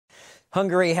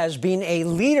Hungary has been a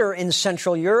leader in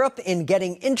Central Europe in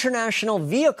getting international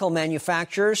vehicle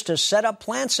manufacturers to set up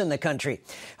plants in the country.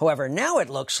 However, now it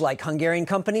looks like Hungarian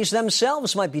companies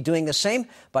themselves might be doing the same,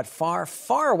 but far,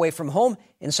 far away from home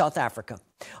in South Africa.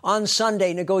 On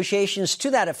Sunday, negotiations to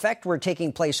that effect were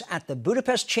taking place at the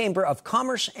Budapest Chamber of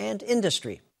Commerce and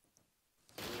Industry.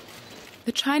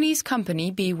 The Chinese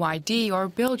company BYD, or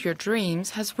Build Your Dreams,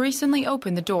 has recently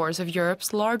opened the doors of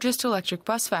Europe's largest electric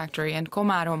bus factory in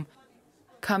Komárom.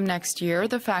 Come next year,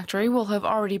 the factory will have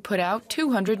already put out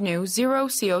 200 new zero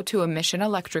CO2 emission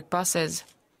electric buses.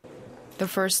 The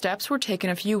first steps were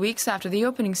taken a few weeks after the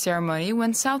opening ceremony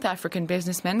when South African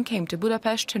businessmen came to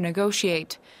Budapest to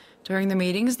negotiate. During the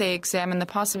meetings, they examined the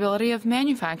possibility of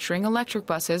manufacturing electric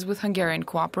buses with Hungarian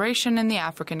cooperation in the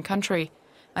African country.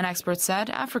 An expert said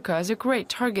Africa is a great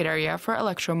target area for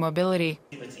electromobility.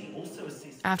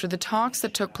 After the talks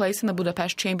that took place in the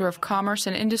Budapest Chamber of Commerce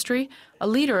and Industry, a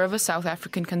leader of a South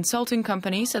African consulting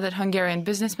company said that Hungarian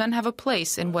businessmen have a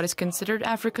place in what is considered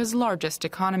Africa's largest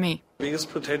economy. The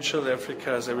biggest potential in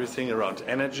Africa is everything around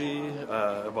energy,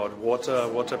 about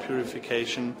water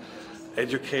purification,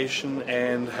 education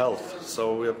and health.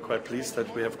 So we are quite pleased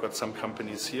that we have got some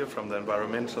companies here from the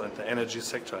environmental and the energy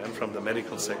sector and from the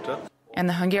medical sector. And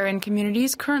the Hungarian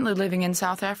communities currently living in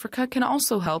South Africa can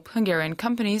also help Hungarian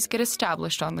companies get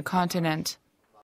established on the continent.